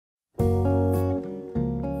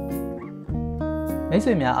မိတ်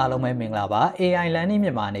ဆွေများအားလုံးပဲမင်္ဂလာပါ AI learning မြ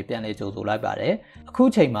န်မာအနေပြန်လည်ကြိုဆိုလိုက်ပါတယ်အခု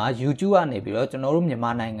ချိန်မှာ YouTube ကနေပြီးတော့ကျွန်တော်တို့မြန်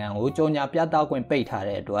မာနိုင်ငံကိုကြော်ညာပြသခွင့်ပိတ်ထား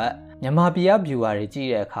တဲ့အတွက်မြန်မာပြည်က viewer တွေကြည့်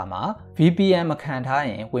တဲ့အခါမှာ VPN မခံထား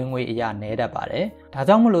ရင်ဝင်ငွေအရာနည်းတတ်ပါတယ်ဒါ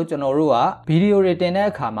ကြောင့်မလို့ကျွန်တော်တို့ကဗီဒီယိုတွေတင်တဲ့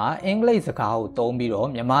အခါမှာအင်္ဂလိပ်စကားကိုသုံးပြီးတော့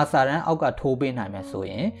မြန်မာစာတန်းအောက်ကထိုးပေးနိုင်မယ်ဆို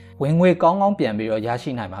ရင်ဝင်ငွေကောင်းကောင်းပြန်ပြီးတော့ရ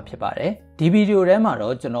ရှိနိုင်မှာဖြစ်ပါတယ်ဒီဗီဒီယိုထဲမှာ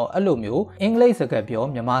တော့ကျွန်တော်အဲ့လိုမျိုးအင်္ဂလိပ်စကားပြော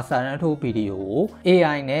မြန်မာစာတန်းထိုးဗီဒီယိုကို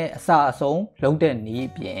AI နဲ့အစအဆုံးလုပ်တဲ့နည်း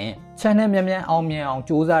အပြင် channel မြန်မြန်အောင်မြင်အောင်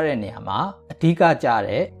စူးစမ်းတဲ့နေရာမှာအဓိကကျ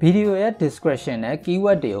တဲ့ဗီဒီယိုရဲ့ description နဲ့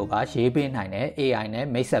keyword တွေကိုပါရေးပေးနိုင်တဲ့ AI နဲ့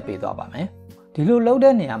မိတ်ဆက်ပေးသွားပါမယ်ဒီလိုလုပ်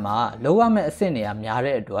တဲ့နေရာမှာလောက်ရမယ့်အဆင့်နေရာများ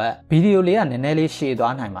တဲ့အတွက်ဗီဒီယိုလေးကနည်းနည်းလေးရှည်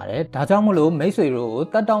သွားနိုင်ပါတယ်ဒါကြောင့်မလို့မိတ်ဆွေတို့ကို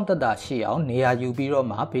တက်တောင့်တက်တာရှည်အောင်နေရာယူပြီးတော့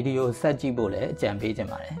မှဗီဒီယိုဆက်ကြည့်ဖို့လည်းအကြံပေးချင်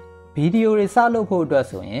ပါတယ်ဗီဒီယိုတွေစလုပ်ဖို့အတွက်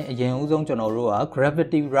ဆိုရင်အရင်ဦးဆုံးကျွန်တော်တို့က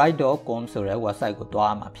gravitywrite.com ဆိုတဲ့ website ကို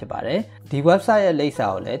တွားရမှာဖြစ်ပါတယ်ဒီ website ရဲ့လိပ်စာ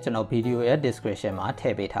ကိုလည်းကျွန်တော်ဗီဒီယိုရဲ့ description မှာထ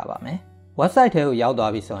ည့်ပေးထားပါမယ်website ထဲကိုရောက်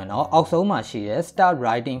သွားပြီဆိုရင်တော့အောက်ဆုံးမှာရှိတဲ့ start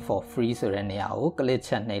writing for free ဆိုတဲ့နေရာကို click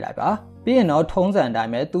ချက်နှိပ်လိုက်ပါပြီးရင်တော့ထုံးစံအတို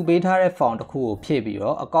င်းပဲသူပေးထားတဲ့ form တစ်ခုကိုဖြည့်ပြီး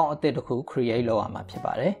တော့ account အသစ်တစ်ခု create လုပ်ရမှာဖြစ်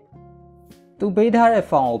ပါတယ်သူပေးထားတဲ့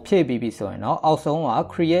form ကိုဖြည့်ပြီးပြီဆိုရင်တော့အောက်ဆုံးက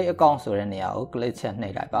create account ဆိုတဲ့နေရာကို click ချက်နှိ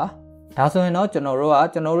ပ်လိုက်ပါဒါဆိုရင်တော့ကျွန်တော်တို့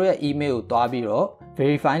ရဲ့ email ကိုတွားပြီးတော့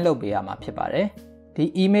verify လုပ်ပေးရမှာဖြစ်ပါတယ်ဒီ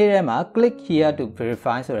email ထဲမှာ click here to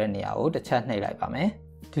verify ဆိုတဲ့နေရာကိုတစ်ချက်နှိပ်လိုက်ပါမယ်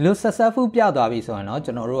ဒီလို successful ပြသွားပြီဆိုရင်တော့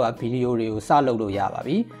ကျွန်တော်တို့ကဗီဒီယိုတွေကိုစလုပ်လို့ရပါ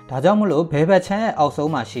ပြီဒါကြောင့်မလို့ဘယ်ဘက်ချမ်းရဲ့အောက်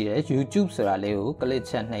ဆုံးမှာရှိတဲ့ YouTube ဆိုတာလေးကို click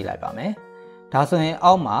ချက်နှိပ်လိုက်ပါမယ်ဒါဆိုရင်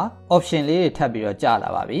အောက်မှာ option လေးတွေထပ်ပြီးတော့ကြာလာ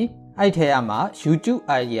ပါပြီအဲ့ထဲမှာ YouTube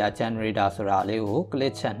idea generator ဆိုတာလေးကို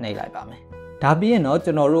click ချက်နှိပ်လိုက်ပါမယ်ဒါပြီးရင်တော့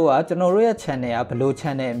ကျွန်တော်တို့ရဲ့ channel ကဘယ်လို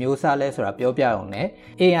channel အမျိုးအစားလဲဆိုတာပြောပြအောင်နဲ့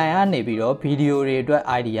AI ကနေပြီးတော့ဗီဒီယိုတွေအတွက်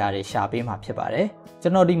idea တွေရှာပေးမှာဖြစ်ပါတယ်ကျွ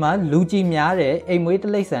န်တော်ဒီမှာလူကြည့်များတဲ့အိမ်မွေးတိ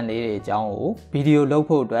ရစ္ဆာန်လေးတွေအကြောင်းကိုဗီဒီယိုလုပ်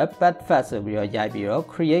ဖို့အတွက် pet fact ဆိုပြီးတော့ရိုက်ပြီးတော့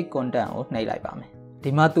create content ကိုနှိပ်လိုက်ပါမယ်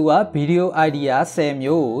ဒီမှာသူကဗီဒီယို idea 10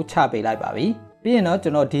မျိုးကိုချပေးလိုက်ပါပြီပြီးရင်တော့ကျွ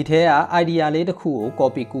န်တော်ဒီထဲက idea လေးတစ်ခုကို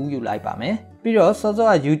copy ကူးယူလိုက်ပါမယ်ပြီးတော့စောစော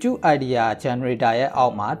က YouTube idea generator ရဲ့အော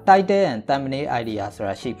က်မှာ title and thumbnail idea ဆို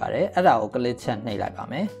တာရှိပါတယ်အဲ့ဒါကို click ချက်နှိပ်လိုက်ပါ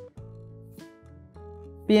မယ်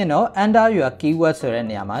ပြီးရင်တော့ enter your keyword ဆိုတဲ့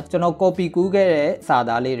နေရာမှာကျွန်တော် copy ကူးခဲ့တဲ့စာ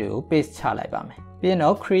သားလေးတွေကို paste ချလိုက်ပါမယ်ပြီးရင်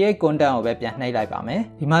တော့ create content ကိုပဲပြန်နှိပ်လိုက်ပါမယ်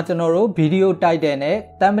ဒီမှာကျွန်တော်တို့ video title နဲ့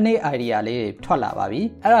thumbnail idea လေးတွေထွက်လာပါပြီ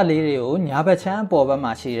အဲ့ဒါလေးတွေကိုညာဘက်ချမ်းအပေါ်ဘက်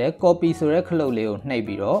မှာရှိတဲ့ copy ဆိုတဲ့ခလုတ်လေးကိုနှိပ်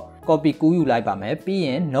ပြီးတော့ copy ကူးယူလိုက်ပါမယ်ပြီးရ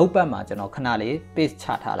င် note pad မှာကျွန်တော်ခဏလေး paste ချ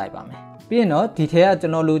ထားလိုက်ပါမယ်ပြီးရင်တော့ဒီထဲကကျွ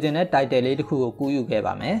န်တော်လိုချင်တဲ့ title လေးတစ်ခုကိုကူးယူခဲ့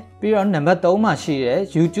ပါမယ်ပြီးတော့ number 3မှာရှိတဲ့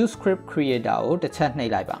YouTube script creator ကိုတစ်ချက်နှိ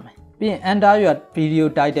ပ်လိုက်ပါမယ်ပြီးရင် enter your video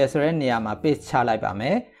title ဆိုတဲ့နေရာမှာ paste ချလိုက်ပါမ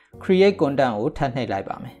ယ် create content ကိုထပ်နှိပ်လိုက်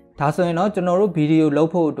ပါမယ်ဒါဆိုရင်တော့ကျွန်တော်တို့ဗီဒီယိုလု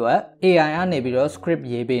ပ်ဖို့အတွက် AI ကနေပြီးတော့ script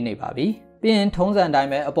ရေးပေးနေပါပြီပြီးရင်ထုံးစံတို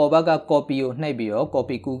င်းပဲအပေါ်ဘက်က copy ကိုနှိပ်ပြီးတော့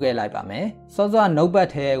copy ကူးခဲ့လိုက်ပါမယ်စောစော notepad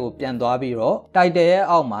ထဲကိုပြန်သွားပြီးတော့ title ရဲ့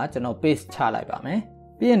အောက်မှာကျွန်တော် paste ချလိုက်ပါမယ်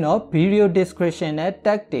ပြီးရင်တော့ video description နဲ့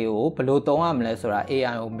tag တွေကိုဘယ်လိုသုံးရမလဲဆိုတာ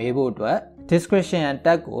AI ကိုမေးဖို့အတွက် description and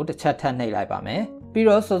tag ကိုတစ်ချက်ထပ်နှိပ်လိုက်ပါမယ်ပြီး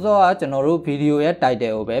တော့စောစောကကျွန်တော်တို့ video ရဲ့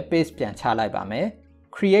title ကိုပဲ paste ပြန်ချလိုက်ပါမယ်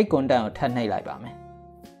create content ကိုထပ်နှိပ်လိုက်ပါမယ်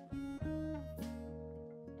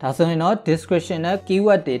ဒါဆိုရင်တော့ description နဲ့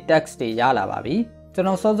keyword တွေ text တွေရလာပါပြီကျွန်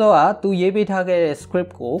တော်စောစောကသူရေးပေးထားခဲ့တဲ့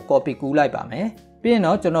script ကို copy ကူးလိုက်ပါမယ်ပြီးရင်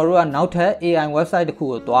တော့ကျွန်တော်တို့ကနောက်ထပ် AI website တစ်ခု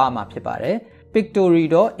ကိုတွားရမှာဖြစ်ပါတယ်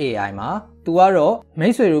pictory.ai မှာသူကတော့မိ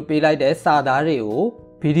တ်ဆွေတို့ပေးလိုက်တဲ့စာသားတွေကို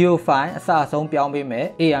video file အစအဆုံးပြောင်းပေးမယ်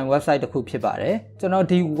AI website တစ်ခုဖြစ်ပါတယ်ကျွန်တော်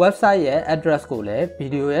ဒီ website ရဲ့ address ကိုလည်း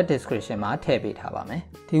video ရဲ့ description မှာထည့်ပေးထားပါမယ်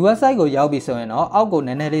ဒီ website ကိုရောက်ပြီဆိုရင်တော့အောက်ကိုန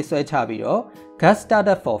ည်းနည်းလေးဆွဲချပြီးတော့ get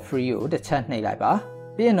started for free ကိုတစ်ချက်နှိပ်လိုက်ပါ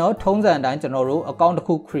ပြီးရင်တော့ထုံးစံအတိုင်းကျွန်တော်တို့ account တစ်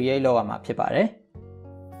ခု create လုပ်ရမှာဖြစ်ပါတယ်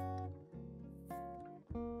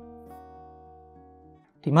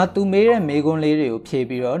ဒီမှာသူမေးတဲ့မေးခွန်းလေးတွေကိုဖြည့်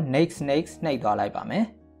ပြီးတော့ next နှိပ်သွားလိုက်ပါမယ်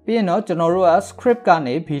ပြီးရင်တော့ကျွန်တော်တို့က script က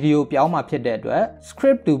နေ video ပြောင်းမှာဖြစ်တဲ့အတွက်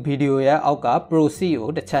script to video ရဲ့အောက်က proceed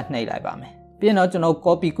ကိုတစ်ချက်နှိပ်လိုက်ပါမယ်ပြီးရင်တော့ကျွန်တော်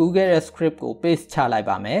copy ကူးခဲ့တဲ့ script ကို paste ချလိုက်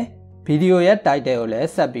ပါမယ် video ရဲ့ title ကိုလည်း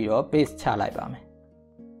ဆက်ပြီးတော့ paste ချလိုက်ပါမယ်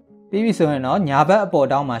ပြီးပြီဆိုရင်တော့ညာဘက်အပေါ်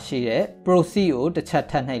တောင်းမှာရှိတဲ့ proceed ကိုတစ်ချက်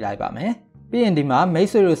ထပ်နှိပ်လိုက်ပါမယ်ပြီးရင်ဒီမှာမိတ်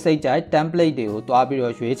ဆွေတို့စိတ်ကြိုက် template တွေကိုတွားပြီး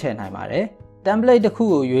တော့ရွေးချယ်နိုင်ပါတယ်template တစ်ခု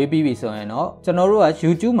ကိုရွေးပြီးပြီဆိုရင်တော့ကျွန်တော်တို့က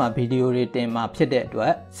YouTube မှာဗီဒီယိုတွေတင်မှာဖြစ်တဲ့အတွ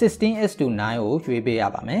က် 16:9 ကိုရွေးပေးရ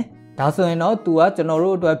ပါမယ်ဒါဆိုရင်တော့သူကကျွန်တော်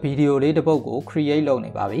တို့အတွက်ဗီဒီယိုလေးတစ်ပုဒ်ကို create လုပ်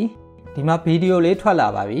နေပါပြီဒီမှာဗီဒီယိုလေးထွက်လာ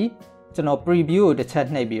ပါပြီကျွန်တော် preview ကိုတစ်ချက်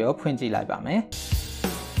နှိပ်ပြီးတော့ဖွင့်ကြည့်လိုက်ပါမယ်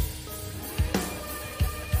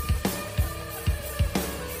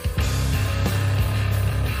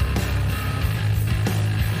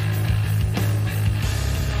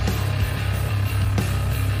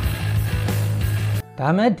ဒ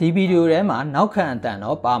ဒါမဲ့ဒီဗီဒီယိုထဲမှာနောက်ခံအတန်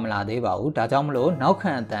တော့ပါမလာသေးပါဘူးဒါကြောင့်မလို့နောက်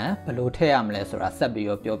ခံအတန်ဘယ်လိုထည့်ရမလဲဆိုတာဆက်ပြီး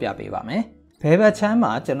တော့ပြောပြပေးပါမယ်ဘယ်ဘက်ချမ်း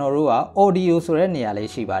မှာကျွန်တော်တို့က audio ဆိုတဲ့နေရာလေး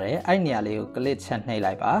ရှိပါတယ်အဲ့နေရာလေးကို click ချက်နှိပ်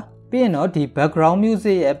လိုက်ပါပြီးရင်တော့ဒီ background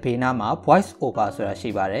music ရဲ့ဘေးနားမှာ voice over ဆိုတာရှိ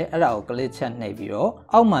ပါတယ်အဲ့ဒါကို click ချက်နှိပ်ပြီးတော့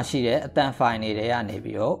အောက်မှာရှိတဲ့အတန် file တွေကနေ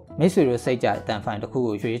ပြီးတော့မိတ်ဆွေတို့စိတ်ကြတဲ့အတန် file တစ်ခု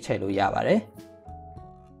ကိုရွေးချယ်လို့ရပါတယ်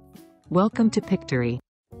Welcome to Pictory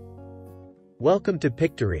Welcome to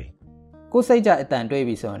Pictoryကိုစိတ်ကြအတန်တွေ့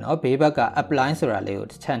ပြီဆိုရင်တော့ဘေးဘက်က apply ဆိုတာလေးကို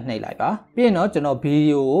တစ်ချက်နှိပ်လိုက်ပါပြီးရင်တော့ကျွန်တော်ဗီဒီ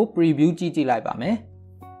ယိုကို preview ကြည့်လိုက်ပါမယ်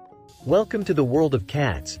Welcome to the world of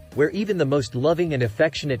cats, where even the most loving and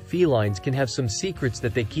affectionate felines can have some secrets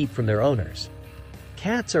that they keep from their owners.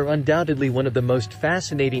 Cats are undoubtedly one of the most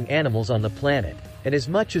fascinating animals on the planet, and as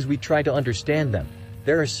much as we try to understand them,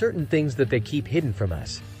 there are certain things that they keep hidden from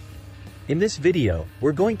us. In this video,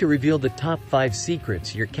 we're going to reveal the top 5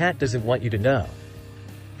 secrets your cat doesn't want you to know.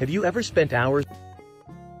 Have you ever spent hours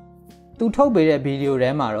သူထုတ်ပေးတဲ့ဗီဒီယိုထဲ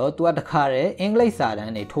မှာတော့သူကတခါတည်းအင်္ဂလိပ်စာတ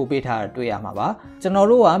န်းတွေထိုးပေးထားတာတွေ့ရမှာပါကျွန်တော်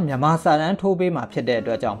တို့ကမြန်မာစာတန်းထိုးပေးမှာဖြစ်တဲ့အ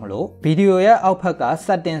တွက်ကြောင့်မလို့ဗီဒီယိုရဲ့အောက်ဘက်က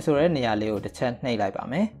setting ဆိုတဲ့နေရာလေးကိုတစ်ချက်နှိပ်လိုက်ပါ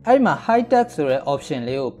မယ်အဲ့ဒီမှာ high text ဆိုတဲ့ option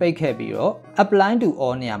လေးကိုပိတ်ခဲ့ပြီးတော့ apply to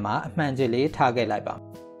all နေရာမှာအမှန်ကြီးလေးထားခဲ့လိုက်ပါ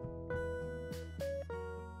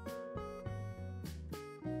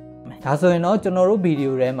ဒါဆိုရင်တော့ကျွန်တော်တို့ဗီဒီ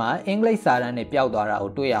ယိုထဲမှာအင်္ဂလိပ်စာတန်းတွေပျောက်သွားတာ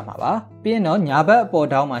ကိုတွေ့ရမှာပါပြီးရင်တော့ညာဘက်အပေါ်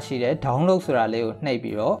ထောင်းမှာရှိတဲ့ download ဆိုတာလေးကိုနှိပ်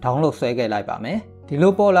ပြီးတော့ download ဆွဲခဲ့လိုက်ပါမယ်ဒီ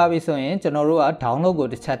လိုပေါ်လာပြီဆိုရင်ကျွန်တော်တို့က download ကို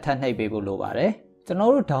တစ်ချက်ထပ်နှိပ်ပေးဖို့လိုပါတယ်ကျွန်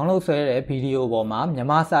တော်တို့ download ဆွဲတဲ့ဗီဒီယိုပေါ်မှာမြန်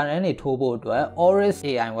မာစာတန်းတွေထိုးဖို့အတွက် Oris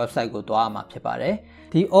AI website ကိုသွားရမှာဖြစ်ပါတယ်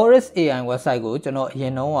ဒီ Oris AI website ကိုကျွန်တော်အရ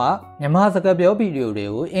င်တုန်းကမြန်မာစကားပြောဗီဒီယိုတွေ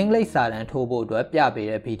ကိုအင်္ဂလိပ်စာတန်းထိုးဖို့အတွက်ပြပေး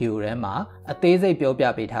တဲ့ဗီဒီယိုထဲမှာအသေးစိတ်ပြောပြ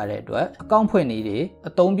ပေးထားတဲ့အတွက်အကောင့်ဖွင့်နည်းတွေ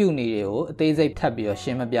အသုံးပြုနည်းတွေကိုအသေးစိတ်ထပ်ပြီးတော့ရှ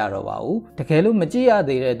င်းမပြတော့ပါဘူးတကယ်လို့မကြည့်ရ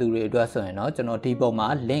သေးတဲ့သူတွေအတွက်ဆိုရင်တော့ကျွန်တော်ဒီပုံမှာ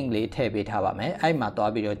link လေးထည့်ပေးထားပါမယ်အဲ့မှာ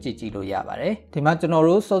သွားပြီးတော့ကြည့်လို့ရပါတယ်ဒီမှာကျွန်တော်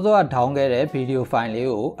တို့စောစောက down ခဲ့တဲ့ဗီဒီယို file လေး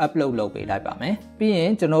ကို upload လုပ်ပေးလိုက်ပါမယ်ပြီးရ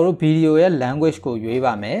င်ကျွန်တော်တို့ဗီဒီယိုရဲ့ language ကိုရွေး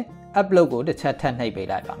ပါမယ် upload ကိုတစ်ချက်ထပ်နှိပ်ပေး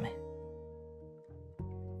လိုက်ပါမယ်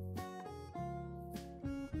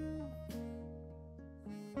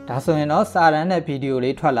ဒါဆိုရင်တော့စာတန်းနဲ့ဗီဒီယို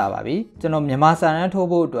လေးထွက်လာပါပြီကျွန်တော်မြန်မာစာတန်းထိုး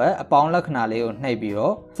ဖို့အတွက်အပေါင်းလက္ခဏာလေးကိုနှိပ်ပြီး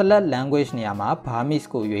တော့ select language နေရာမှာ Burmese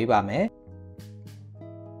ကိုရွေးပါမယ်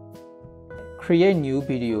create new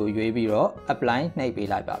video ရွေးပြီးတော့ apply နှိပ်ပေး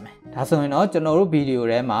လိုက်ပါမယ်ဒါဆိုရင်တော့ကျွန်တော်တို့ဗီဒီယို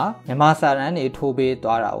ထဲမှာမြန်မာစာတန်းတွေထိုးပေး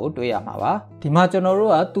သွားတာကိုတွေ့ရမှာပါဒီမှာကျွန်တော်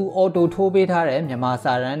တို့ကသူ auto ထိုးပေးထားတဲ့မြန်မာ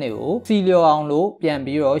စာတန်းတွေကိုစီလျော်အောင်လို့ပြန်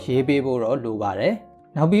ပြီးတော့ရေးပေးဖို့တော့လိုပါတယ်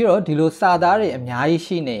နောက်ပြီးတော့ဒီလိုစာသားတွေအများကြီး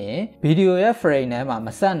ရှိနေရင်ဗီဒီယိုရဲ့ frame ထဲမှာမ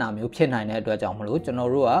ဆက်နာမျိုးဖြစ်နိုင်တဲ့အတွက်ကြောင့်မလို့ကျွန်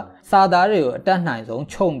တော်တို့ကစာသားတွေကိုအတက်နိုင်ဆုံး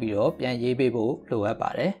ခြုံပြီးတော့ပြန်ရေးပေးဖို့လိုအပ်ပါ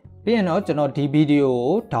တယ်ပြီးရင်တော့ကျွန်တော်ဒီဗီဒီယို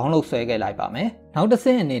ကို download ဆွဲခဲ့လိုက်ပါမယ်နောက်တစ်ဆ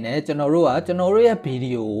င့်အနေနဲ့ကျွန်တော်တို့ရဲ့ဗီဒီ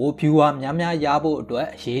ယိုကို viewer များများရဖို့အတွက်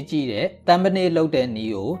အရေးကြီးတဲ့ thumbnail လုပ်တဲ့န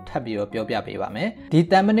ည်းကိုထပ်ပြီးတော့ပြောပြပေးပါမယ်ဒီ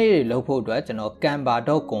thumbnail တွေလုပ်ဖို့အတွက်ကျွန်တော်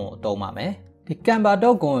canva.com ကိုသုံးပါမယ်ဒီ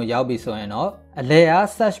canva.com ကိုရောက်ပြီဆိုရင်တော့အလဲအား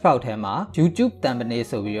search box ထဲမှာ YouTube thumbnail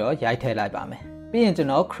ဆိုပြီးတော့ရိုက်ထည့်လိုက်ပါမယ်ပြီးရင်ကျွန်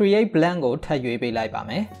တော် create blank ကိုထပ်ရွေးပေးလိုက်ပါ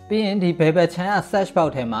မယ်ပြီးရင်ဒီ bebel channel search box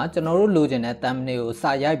ထဲမှာကျွန်တော်တို့လိုချင်တဲ့ thumbnail ကို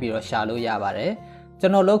စာရိုက်ပြီးတော့ရှာလို့ရပါတယ်ကျွ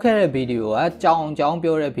န်တော်လုပ်ခဲ့တဲ့ဗီဒီယိုကကြောင်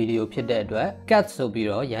ပြောတဲ့ဗီဒီယိုဖြစ်တဲ့အတွက် cat ဆိုပြီး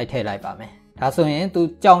တော့ရိုက်ထည့်လိုက်ပါမယ်ဒါဆိုရင်သူ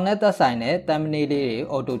ကြောင်နဲ့သက်ဆိုင်တဲ့ thumbnail လေးတွေ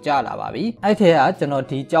auto ကျလာပါပြီအဲ့ထဲကကျွန်တော်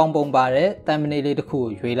ဒီကြောင်ပုံပါတဲ့ thumbnail လေးတစ်ခု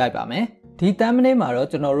ကိုရွေးလိုက်ပါမယ်ဒီ thumbnail မှာတော့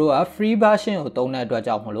ကျွန်တော်တို့က free version ကိုသုံးတဲ့အတွက်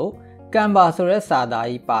ကြောင့်မလို့ Canva ဆိုတဲ့စာသား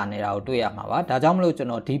ကြီးပါနေတာကိုတွေ့ရမှာပါဒါကြောင့်မလို့ကျွန်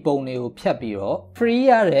တော်ဒီပုံတွေကိုဖြတ်ပြီးတော့ free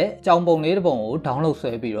ရတဲ့အကြောင်းပုံလေးတစ်ပုံကို download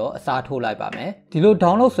ဆွဲပြီးတော့အစားထိုးလိုက်ပါမယ်ဒီလို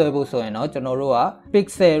download ဆွဲဖို့ဆိုရင်တော့ကျွန်တော်တို့က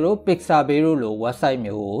Pixel တို့ Pixabay တို့လို website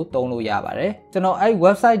မျိုးကိုသုံးလို့ရပါတယ်ကျွန်တော်အဲ့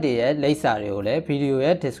website တွေရဲ့လိပ်စာတွေကိုလည်း video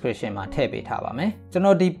ရဲ့ description မှာထည့်ပေးထားပါမယ်ကျွန်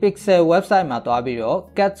တော်ဒီ Pixel website မှာသွားပြီးတော့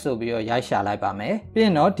cat ဆိုပြီးတော့ရိုက်ရှာလိုက်ပါမယ်ပြီးရ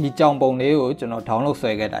င်တော့ဒီကြောင်ပုံလေးကိုကျွန်တော် download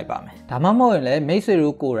ဆွဲခဲ့လိုက်ပါမယ်ဒါမှမဟုတ်ရင်လည်းမိတ်ဆွေ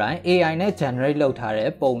တို့ကိုယ်တိုင် AI နဲ့ generate လုပ်ထားတဲ့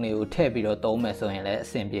ပုံတွေကိုထည့်ပြီးတော့သုံးမယ်ဆိုရင်လည်းအ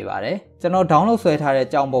ဆင်ပြေပါတယ်ကျွန်တော် download ဆွဲထားတဲ့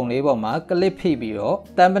ကြောင်ပုံလေးပေါ်မှာ click ဖိပြီးတော့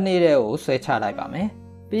thumbnail တွေကိုဆွဲချလိုက်ပါမယ်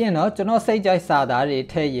ပြီးရင်တော့ကျွန်တော်စိတ်ကြိုက်စာသားတွေ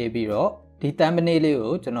ထည့်ရေးပြီးတော့ဒီ thumbnail လေး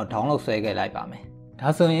ကိုကျွန်တော် download ဆွဲခဲ့လိုက်ပါမယ်ဒါ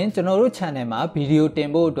ဆိုရင်ကျွန်တော်တို့ channel မှာဗီဒီယိုတင်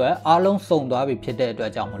ဖို့အတွက်အားလုံးစုံသွားပြီဖြစ်တဲ့အတွ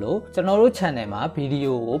က်ကြောင့်မလို့ကျွန်တော်တို့ channel မှာဗီဒီ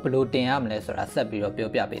ယိုကိုဘယ်လိုတင်ရမလဲဆိုတာဆက်ပြီးတော့ပြော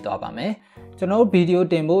ပြပေးသွားပါမယ်ကျွန်တော်ဗီဒီယို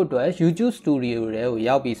တင်ဖို့အတွက် YouTube Studio တွေကို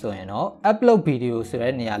ရောက်ပြီဆိုရင်တော့ Upload Video ဆို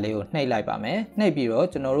တဲ့နေရာလေးကိုနှိပ်လိုက်ပါမယ်နှိပ်ပြီးတော့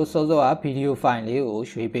ကျွန်တော်တို့စောစောကဗီဒီယို file လေးကို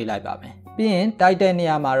ရွှေ့ပေးလိုက်ပါမယ်ပြီးရင် title နေ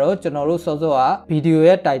ရာမှာတော့ကျွန်တော်တို့စောစောကဗီဒီယို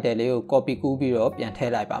ရဲ့ title လေးကို copy ကူးပြီးတော့ပြန်ထ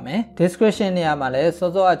ည့်လိုက်ပါမယ် description နေရာမှာလည်း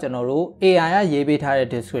စောစောကကျွန်တော်တို့ AI ကရေးပေးထားတဲ့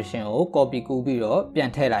description ကို copy ကူးပြီးတော့ပြန်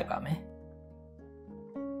ထည့်လိုက်ပါမယ်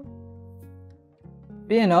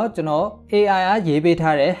ပြီးရင်တော့ကျွန်တော် AI ကရေးပေး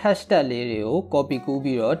ထားတဲ့ hashtag လေးတွေကို copy ကူး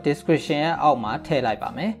ပြီးတော့ description ရဲ့အောက်မှာထည့်လိုက်ပါ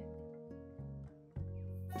မယ်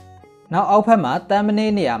နောက်အောက်ဖက်မှာ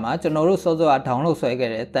thumbnail နေရာမှာကျွန်တော်တို့စောစောက download ဆွဲခဲ့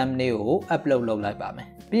တဲ့ thumbnail ကို upload လုပ်လိုက်ပါမယ်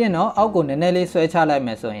ပြီးရင်တော့အောက်ကိုနည်းနည်းလေးဆွဲချလိုက်မ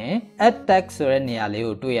ယ်ဆိုရင် add tag ဆိုတဲ့နေရာလေး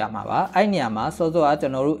ကိုတွေ့ရမှာပါအဲ့နေရာမှာစောစောကကျွ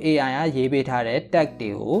န်တော်တို့ AI ကရေးပေးထားတဲ့ tag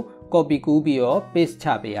တွေကို copy ကူးပြီးတော့ paste ချ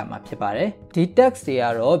ပေးရမှာဖြစ်ပါတယ်ဒီ text တွေက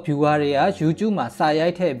တော့ viewer တွေက YouTube မှာစာရို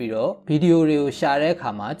က်ထည့်ပြီးတော့ video တွေကိုရှာတဲ့အခါ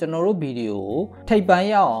မှာကျွန်တော်တို့ video ကိုထိပ်ပိုင်း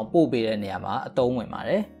ရောက်အောင်ပို့ပေးတဲ့နေရာမှာအသုံးဝင်ပါတ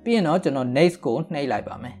ယ်ပြီးရင်တော့ကျွန်တော် next ကိုနှိပ်လိုက်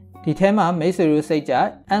ပါမယ်ဒီထဲမှာမိတ်ဆွေတို့စိတ်ကြ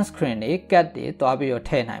unscreen တွေ cat တွေတွားပြီးတော့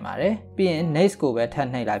ထည့်နိုင်ပါတယ်ပြီးရင် next ကိုပဲထပ်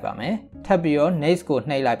နှိပ်လိုက်ပါမယ်ထပ်ပြီးတော့ next ကို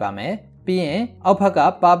နှိပ်လိုက်ပါမယ်ပြီးရင်အောက်ဘက်က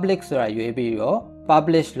public ဆိုတာရွေးပြီးတော့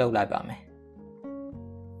publish လုပ်လိုက်ပါမယ်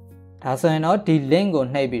ဒါဆိုရင်တော့ဒီ link ကို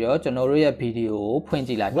နှိပ်ပြီးတော့ကျွန်တော်တို့ရဲ့ video ကိုဖွင့်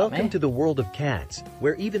ကြည့်လိုက်ပါမယ် Welcome to the world of cats,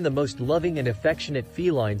 where even the most loving and affectionate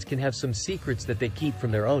felines can have some secrets that they keep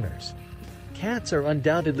from their owners. Cats are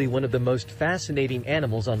undoubtedly one of the most fascinating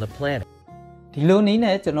animals on the planet. ဒီလိုနည်း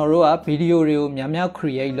နဲ့ကျွန်တော်တို့က video တွေကိုများများ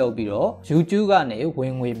create လုပ်ပြီးတော့ YouTube ကနေဝ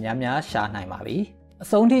င်ငွေများများရှာနိုင်ပါပြီအ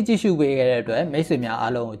ဆုံးထိကြည့်ရှုပေးခဲ့တဲ့အတွက်မိတ်ဆွေများ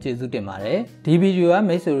အားလုံးကိုကျေးဇူးတင်ပါတယ်ဒီဗီဒီယိုက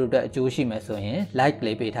မိတ်ဆွေတို့အတွက်အကျိုးရှိမယ်ဆိုရင် like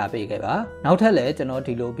လေးပေးထားပေးခဲ့ပါနောက်ထပ်လည်းကျွန်တော်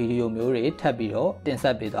ဒီလိုဗီဒီယိုမျိုးတွေထပ်ပြီးတော့တင်ဆ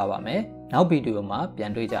က်ပေးသွားပါမယ်နောက်ဗီဒီယိုမှာပြ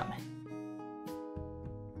န်တွေ့ကြမယ်